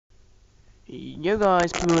Yo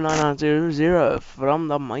guys, Puma 9900 from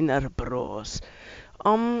the MinerBros.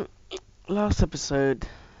 Last episode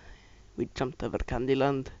we jumped over to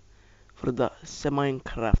Candyland for the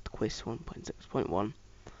Minecraft quiz 1.6.1.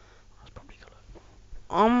 That's probably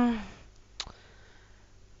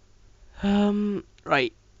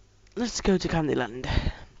right. Let's go to Candyland.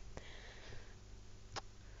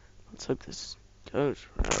 Let's hope this goes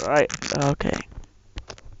right. Okay.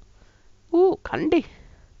 Ooh, candy.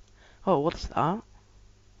 Oh, what's that?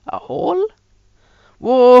 A hole?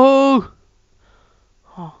 Whoa!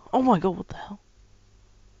 Oh my god, what the hell?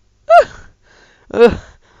 uh,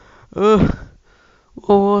 uh,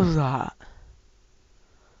 what was that?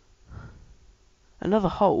 Another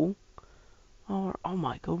hole? Oh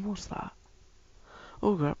my god, what's that?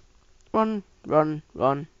 Oh crap. Run, run,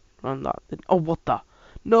 run, run that. Oh, what the?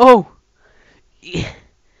 No! Yeah.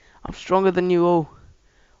 I'm stronger than you all.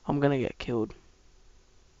 I'm gonna get killed.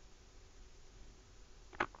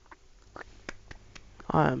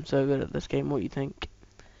 I am so good at this game, what do you think?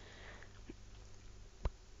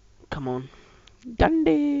 Come on.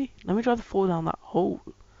 Dandy! Let me try to fall down that hole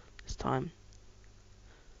this time.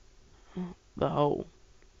 The hole.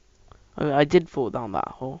 Oh, I did fall down that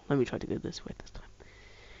hole. Let me try to go this way this time.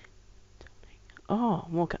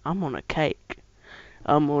 Oh, I'm on a cake.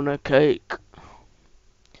 I'm on a cake.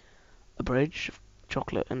 A bridge of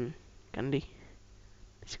chocolate and candy.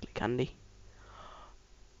 Basically candy.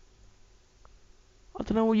 I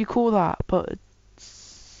don't know what you call that, but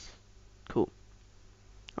it's cool.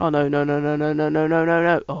 Oh no, no, no, no, no, no, no, no, no,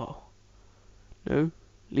 no. Oh. No.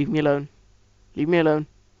 Leave me alone. Leave me alone.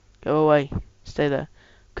 Go away. Stay there.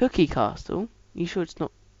 Cookie Castle? You sure it's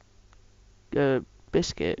not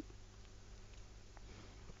biscuit?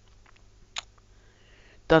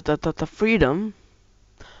 The freedom?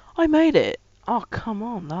 I made it! Oh, come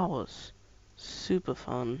on, that was super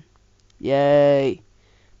fun. Yay!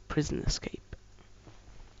 Prison escape.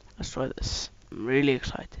 Let's try this. I'm really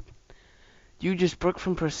excited. You just broke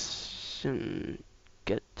from prison.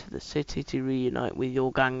 Get to the city to reunite with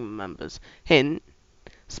your gang members. Hint: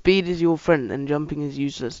 speed is your friend and jumping is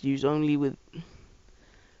useless. Use only when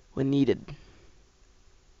needed.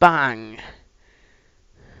 Bang!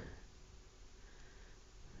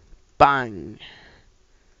 Bang!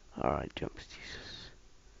 Alright, jump is useless.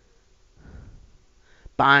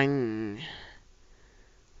 Bang!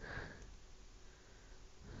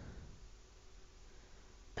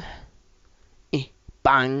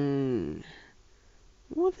 Bang!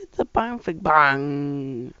 What is the bang thing?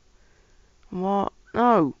 Bang! What?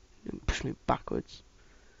 No! Push me backwards.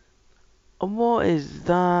 What is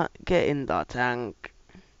that? Get in the tank.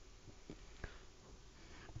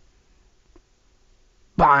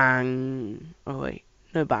 Bang! Oh wait,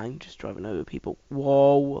 no bang, just driving over people.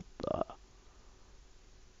 Whoa, what the?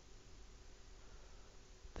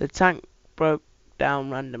 The tank broke down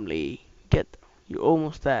randomly. You're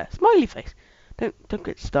almost there. Smiley face. Don't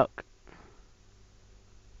get stuck.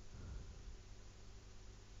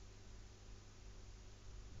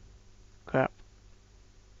 Crap.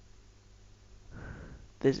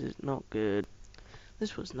 This is not good.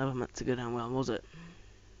 This was never meant to go down well, was it?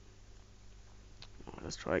 Right,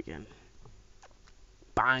 let's try again.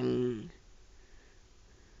 Bang!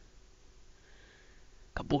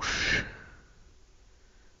 Kaboosh!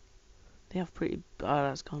 They have pretty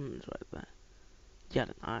badass guns right there. She had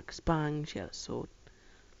an axe, bang, she had a sword.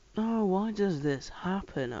 No, why does this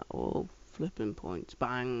happen at all flipping points?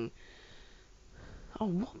 Bang! Oh,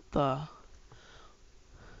 what the?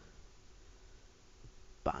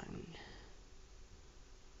 Bang.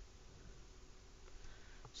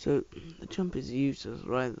 So, the jump is useless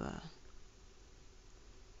right there.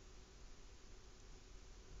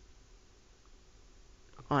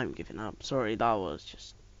 I'm giving up. Sorry, that was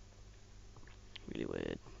just really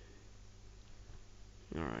weird.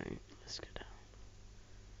 Alright, let's go down.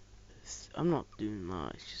 I'm not doing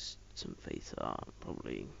that, it's just some face art,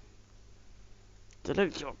 probably.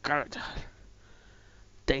 Select your character.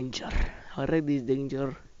 Danger. Already is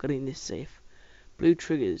danger. Green is safe. Blue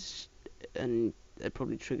triggers, and it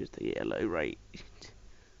probably triggers the yellow, right?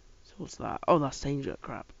 So what's that? Oh, that's danger,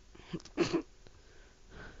 crap.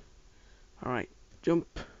 Alright,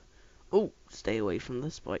 jump. Oh, stay away from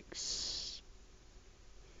the spikes.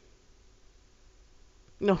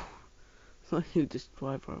 No. You just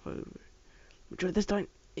drive right over it. We tried this time.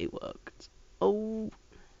 It worked. Oh.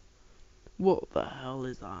 What the hell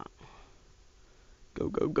is that? Go,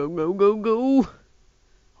 go, go, go, go, go.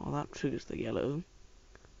 Oh, that triggers the yellow.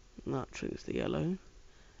 And that triggers the yellow.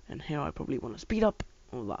 And here I probably want to speed up.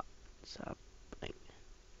 All that's happening.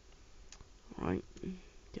 Alright.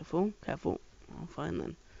 Careful, careful. Oh, fine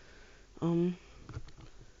then. No.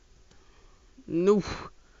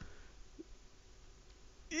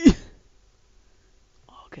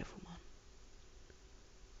 Oh, careful, man.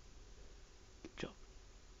 Good job.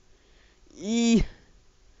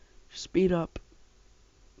 Speed up.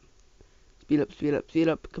 Speed up, speed up, speed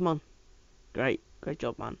up. Come on. Great. Great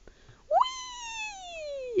job, man.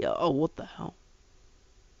 Whee! Oh, what the hell?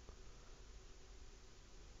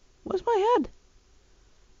 Where's my head?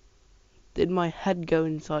 Did my head go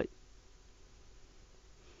inside?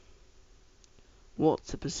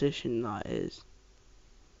 What's the position that is?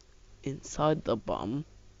 Inside the bum.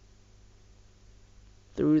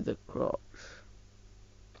 Through the crotch.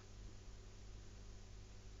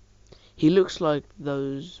 He looks like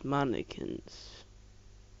those mannequins.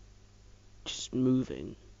 Just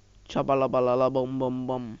moving. Chabalabalala bum bum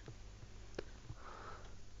bum.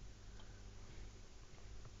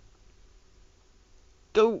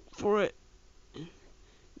 Go for it.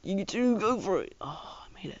 You two go for it. Oh, I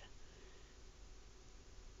made it.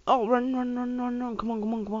 Oh, run, run, run, run, run. Come on,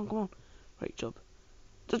 come on, come on, come on. Great job.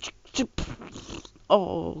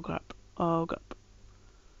 Oh, crap. Oh, crap.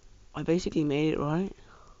 I basically made it, right?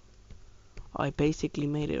 I basically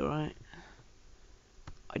made it, right?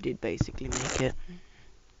 I did basically make it.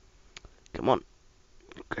 Come on.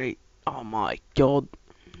 Great. Oh my god.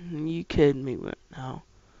 You kidding me right now?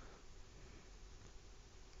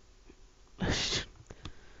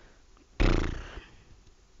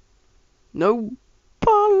 No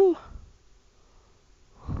ball.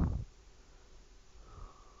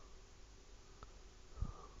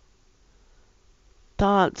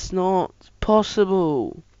 That's not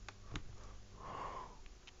possible.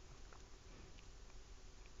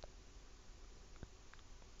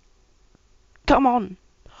 Come on.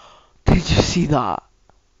 Did you see that?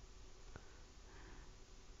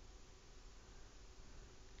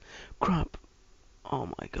 Crap. Oh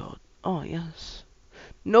my god. Oh yes.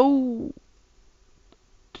 No.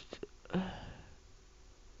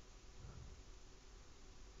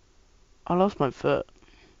 I lost my foot.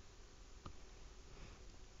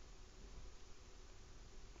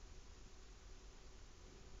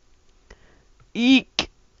 Eek.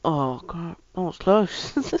 Oh crap. That was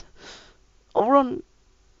close. I'll run.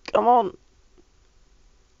 Come on.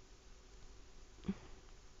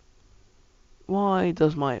 Why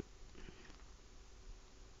does my...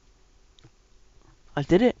 I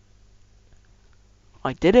did it.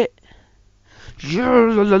 I did it.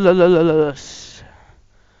 Yes.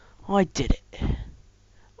 I did it.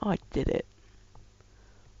 I did it.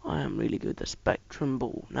 I am really good. The Spectrum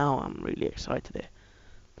Ball. Now I'm really excited here.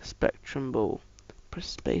 The Spectrum Ball. Press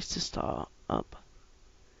space to start up.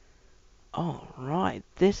 Alright,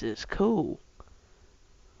 this is cool.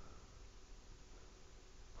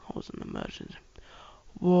 That was an emergency.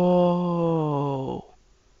 Whoa.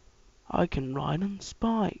 I can ride on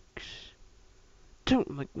spikes. Don't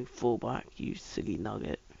make me fall back, you silly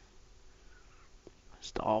nugget.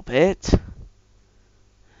 Stop it.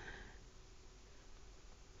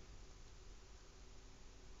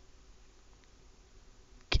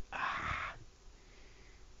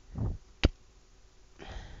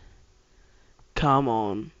 Come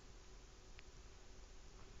on.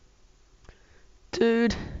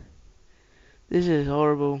 Dude. This is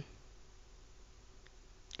horrible.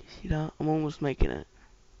 You see that? I'm almost making it.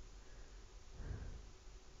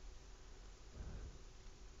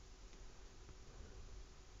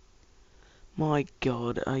 My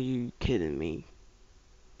god, are you kidding me?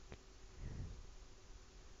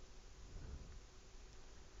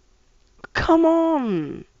 Come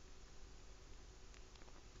on!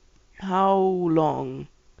 How long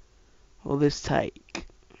will this take?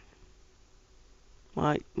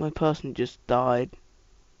 My person just died.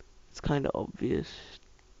 It's kind of obvious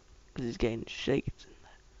because he's getting shaked in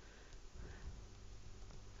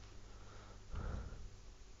there.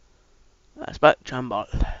 That's back, Chambal.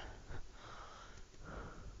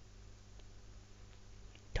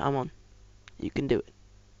 Come on, you can do it.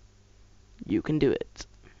 You can do it.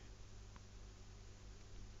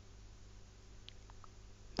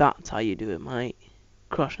 That's how you do it, mate.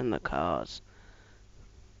 Crushing the cars.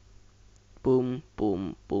 Boom,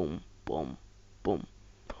 boom, boom, boom, boom.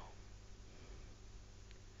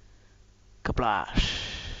 Kaplash.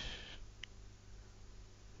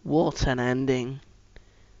 What an ending.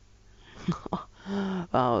 That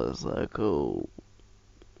was so cool.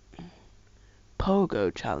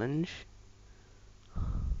 Pogo challenge.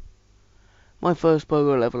 My first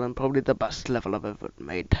Pogo level and probably the best level I've ever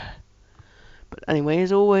made. But anyway,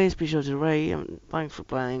 as always, be sure to rate and thanks for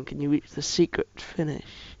playing. Can you reach the secret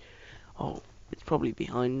finish? Oh, it's probably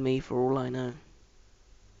behind me for all I know.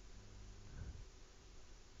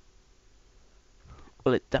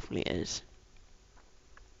 Well, it definitely is.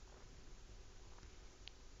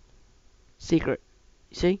 Secret.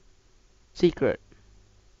 You see? Secret.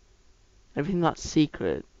 Everything that's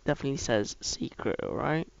secret definitely says secret,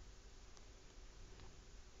 alright?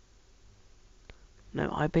 No,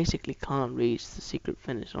 I basically can't reach the secret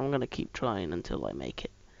finish. I'm gonna keep trying until I make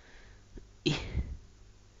it.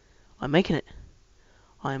 I'm making it.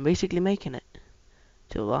 I am basically making it.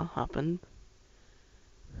 Till that happened.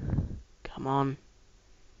 Come on.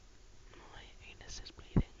 My anus is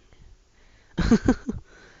bleeding.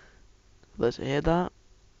 Let's hear that.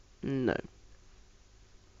 No.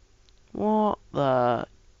 What the?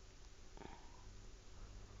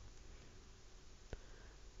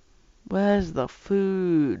 Where's the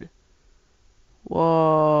food?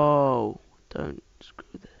 Whoa. Don't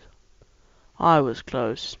screw this. I was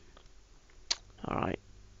close. Alright.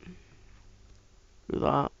 Do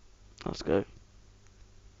that. Let's go.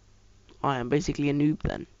 I am basically a noob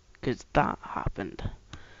then. Because that happened.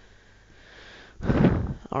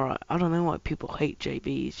 Alright. I don't know why people hate JB.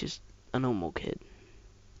 He's just a normal kid.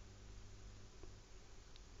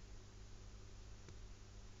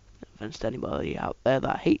 No offense to anybody out there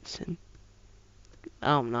that hates him.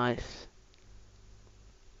 Oh, nice.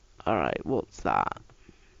 Alright, what's that?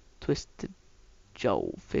 Twisted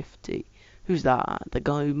Joel 50. Who's that? The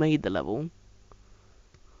guy who made the level?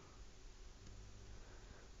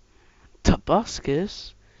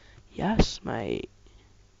 Tobuscus? Yes, mate.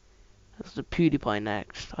 That's the PewDiePie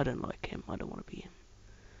next. I don't like him. I don't want to be him.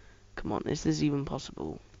 Come on, is this even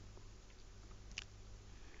possible?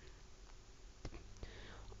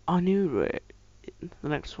 I knew it. The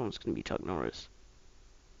next one's going to be Chuck Norris.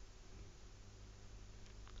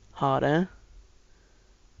 Harder.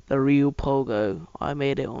 The real Pogo. I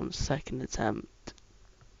made it on second attempt.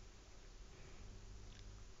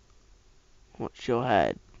 Watch your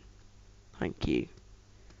head. Thank you.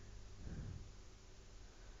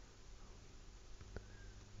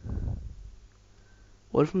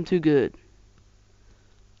 What if I'm too good?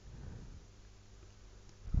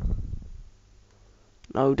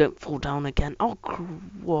 No, don't fall down again. Oh,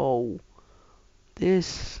 whoa.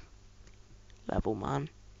 This level, man.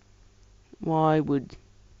 Why would...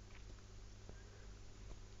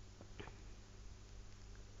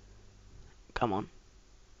 Come on.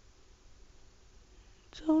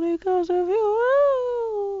 It's only because of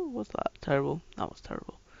you. What's that? Terrible? That was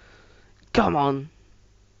terrible. Come on.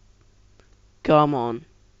 Come on.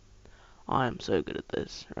 I am so good at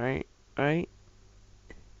this, right? Right?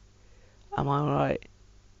 Am I right?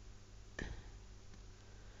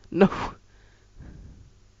 No.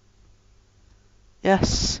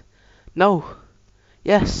 Yes. No.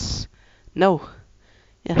 Yes. No.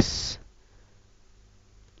 Yes.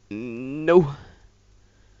 No.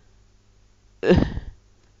 Yes.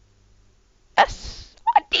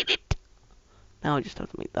 I did it. Now I just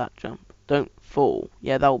have to make that jump. Don't fall.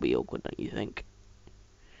 Yeah, that'll be awkward, don't you think?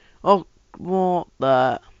 Oh, what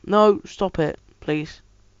the? No, stop it, please.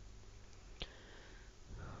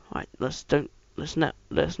 Right, let's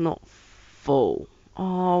not fall.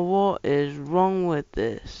 Oh, what is wrong with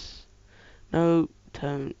this? No,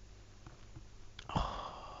 don't.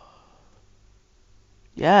 Oh.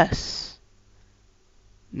 Yes.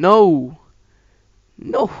 No.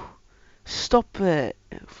 No. Stop it.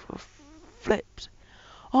 For flips.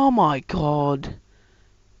 Oh my god.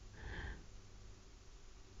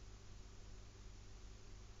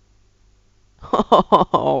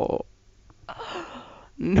 Oh.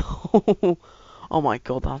 No. Oh my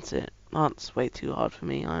god, that's it. That's way too hard for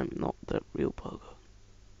me. I'm not the real Pogo.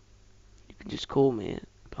 You can just call me it,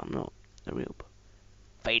 but I'm not the real Pogo.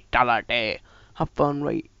 Fatality. Have fun,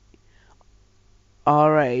 right?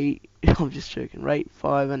 Alright. I'm just joking. Rate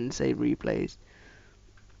 5 and say replays.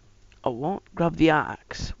 Oh, what? Grab the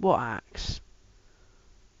axe. What axe?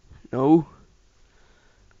 No.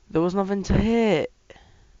 There was nothing to hit.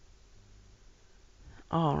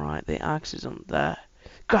 Alright, the axe is on there.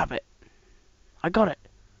 Grab it. I got it.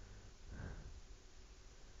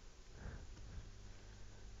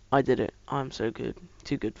 I did it. I'm so good.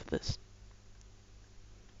 Too good for this.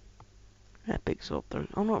 Epic swap throw.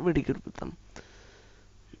 I'm not really good with them.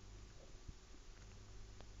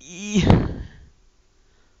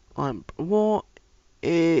 What?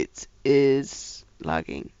 It is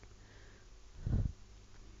lagging.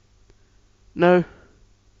 No.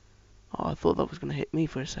 Oh, I thought that was going to hit me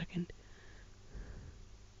for a second.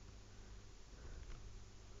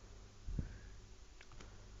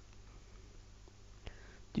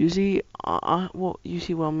 Do you see? What you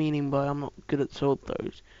see? What I'm meaning by I'm not good at sword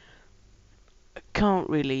throws. I can't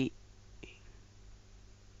really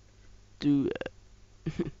do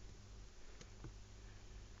it.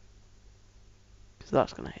 So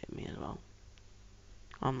that's gonna hit me as well.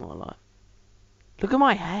 I'm not alive. Look at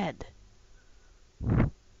my head.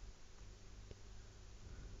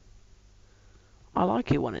 I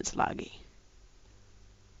like it when it's laggy.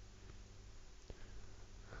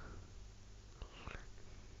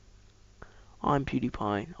 I'm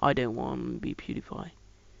PewDiePie. I don't want to be PewDiePie.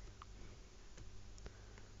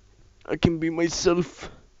 I can be myself.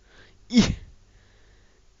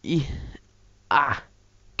 Ah,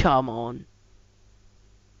 come on.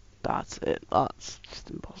 That's it. That's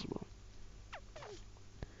just impossible.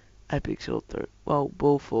 Epic short throw. Well,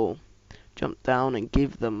 Bullful. Jump down and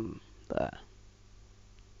give them there.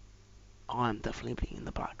 I'm definitely being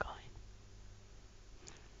the black guy.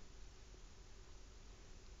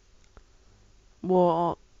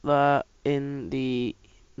 What the in the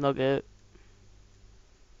nugget?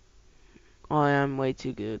 I am way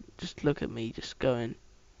too good. Just look at me, just going.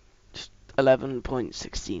 Just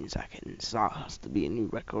 11.16 seconds. That has to be a new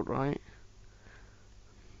record, right?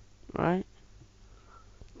 Right?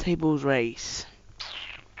 Tables race.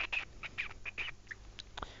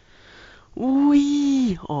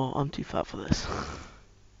 Wee! Oh, I'm too fat for this. I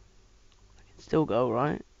can still go,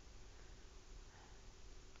 right?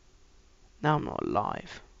 Now I'm not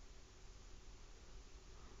alive.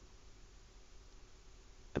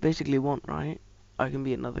 I basically want, right? I can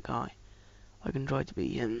be another guy. I can try to be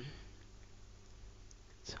him.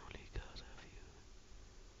 It's only because of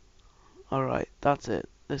you. Alright, that's it.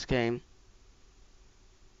 This game.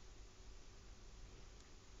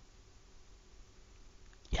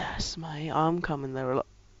 Yes, mate. I'm coming there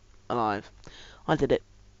alive. I did it.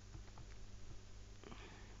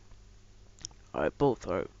 Alright, ball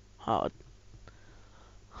throw. Hard.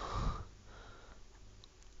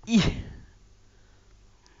 Yeah.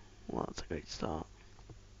 Well, that's a great start.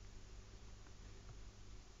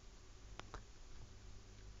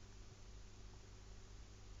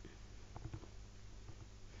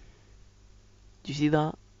 Do you see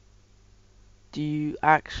that? Do you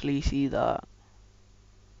actually see that?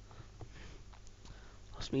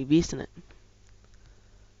 That's me beasting it.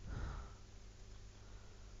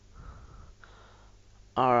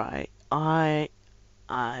 Alright,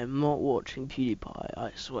 I'm not watching PewDiePie,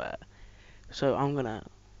 I swear. So I'm gonna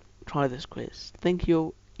try this quiz. Think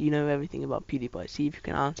you know everything about PewDiePie. See if you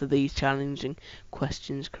can answer these challenging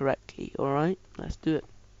questions correctly. Alright, let's do it.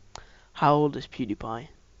 How old is PewDiePie?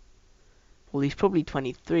 Well, he's probably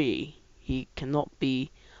 23. He cannot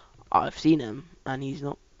be. I've seen him, and he's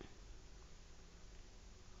not.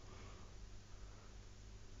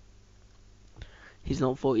 He's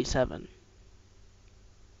not 47.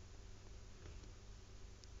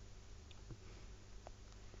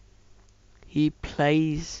 He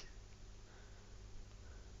plays.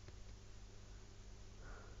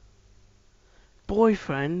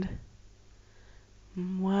 Boyfriend?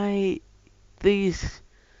 Wait, these.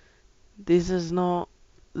 This is not.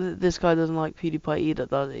 This guy doesn't like PewDiePie either,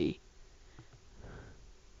 does he?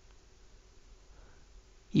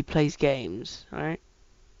 He plays games, right?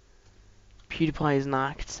 PewDiePie is an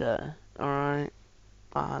actor, alright?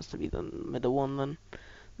 That has to be the middle one then.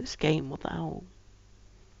 This game, what the hell?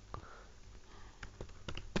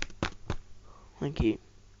 Thank you.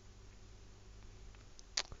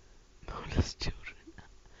 Boneless children.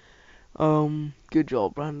 Good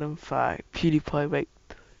job, random fact. PewDiePie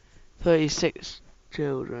raped 36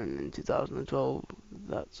 children in 2012.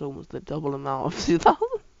 That's almost the double amount of 2000.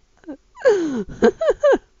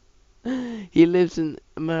 He lives in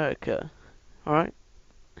America, alright?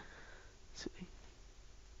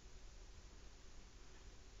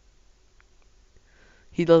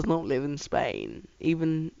 He does not live in Spain.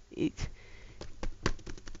 Even it.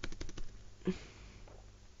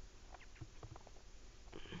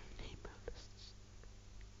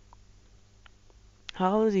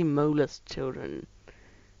 How does he molest children?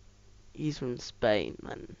 He's from Spain,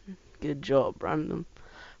 man. Good job, random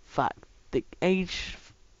fact. The age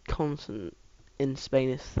constant in Spain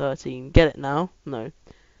is 13. Get it now? No.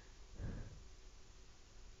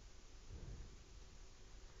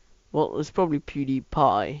 Well, it's probably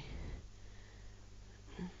PewDiePie.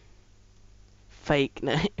 Fake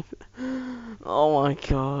name. Oh my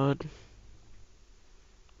god.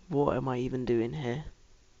 What am I even doing here?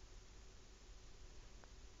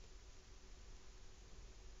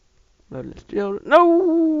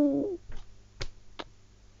 No!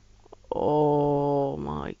 Oh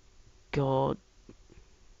my god.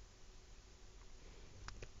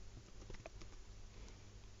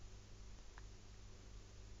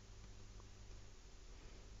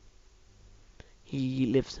 He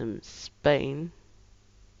lives in Spain.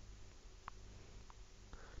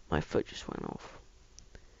 My foot just went off.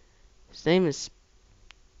 His name is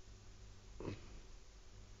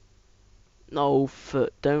No,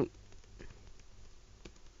 foot, don't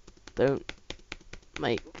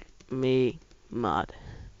make me mad.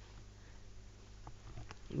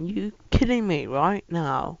 You kidding me right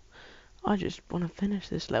now? I just want to finish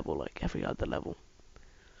this level like every other level.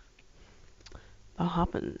 That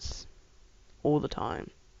happens all the time.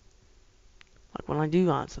 Like when I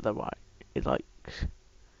do answer the right, it like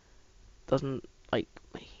doesn't like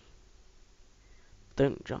me.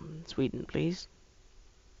 Don't jump in Sweden, please.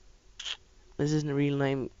 This isn't a real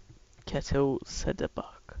name. Kettle Sederbach.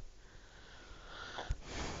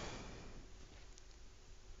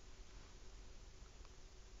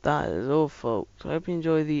 That is all, folks. I hope you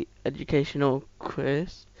enjoy the educational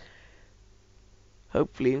quiz.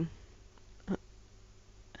 Hopefully,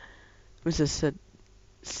 Mr.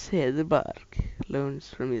 Sederbach learns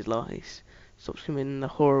from his lies, stops committing the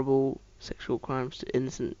horrible sexual crimes to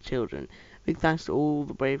innocent children. Big thanks to all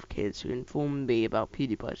the brave kids who informed me about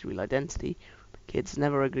PewDiePie's real identity. The kids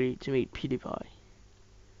never agreed to meet PewDiePie.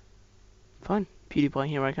 Fine, PewDiePie,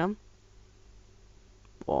 here I come.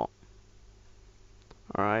 What?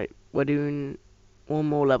 Alright, we're doing one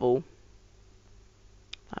more level.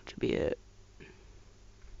 That should be it.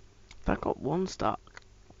 I've got one star.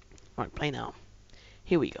 Right, play now.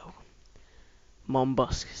 Here we go.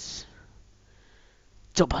 Mombuscus.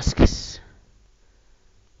 Jobuscus.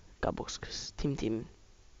 Gabuscus. Tim.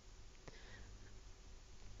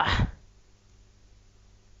 Ah.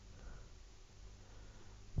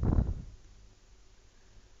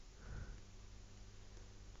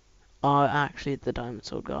 I'm actually the Diamond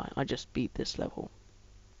Sword guy. I just beat this level.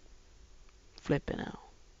 Flipping out.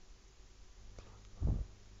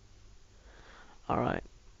 Alright.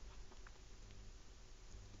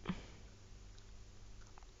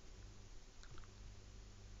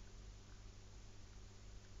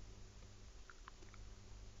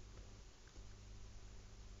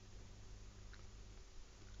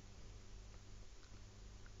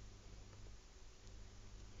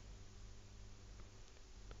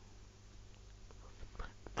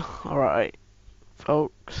 Alright,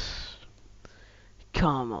 folks.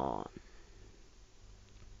 Come on.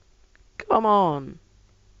 Come on.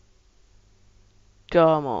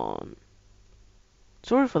 Come on.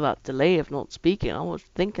 Sorry for that delay of not speaking. I was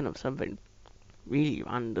thinking of something really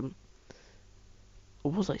random.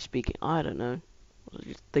 Or was I speaking? I don't know. Was I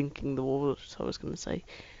just thinking the words I was going to say?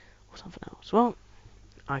 Or something else? Well,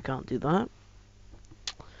 I can't do that.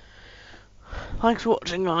 Thanks for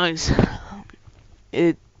watching, guys.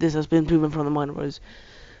 This has been Puma from the MinerBros.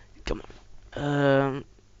 Come on.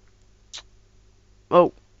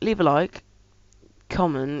 Well, leave a like,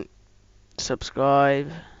 comment,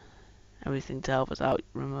 subscribe, everything to help us out.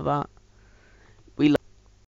 Remember that. We love